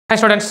Hi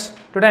students,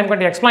 today I am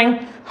going to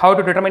explain how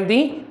to determine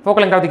the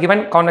focal length of the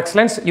given convex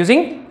lens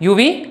using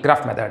UV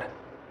graph method.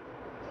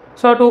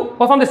 So to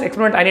perform this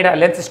experiment I need a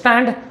lens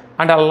stand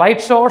and a light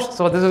source.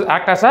 So this will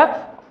act as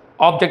a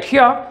object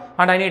here,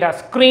 and I need a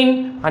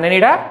screen and I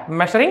need a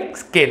measuring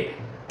scale.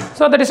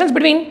 So the distance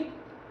between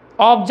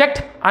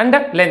object and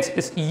lens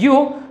is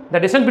U. The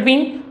distance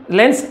between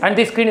lens and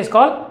the screen is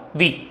called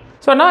V.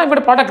 So now I am going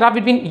to plot a graph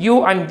between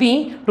U and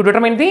V to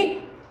determine the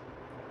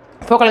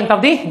focal length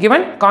of the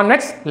given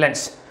convex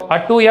lens.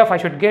 At 2f I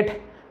should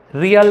get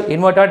real,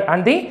 inverted,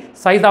 and the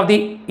size of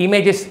the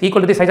image is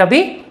equal to the size of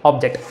the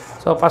object.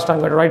 So first I am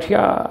going to write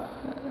here,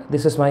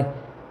 this is my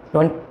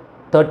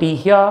 30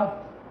 here,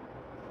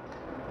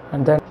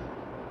 and then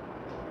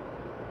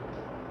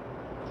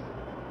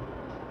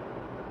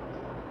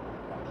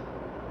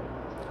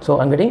so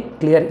I am getting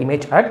clear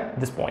image at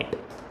this point.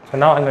 So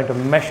now I am going to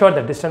measure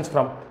the distance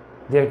from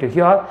there to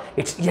here.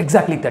 It's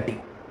exactly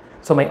 30.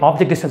 So my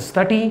object distance is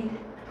 30,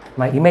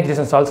 my image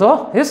distance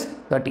also is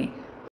 30.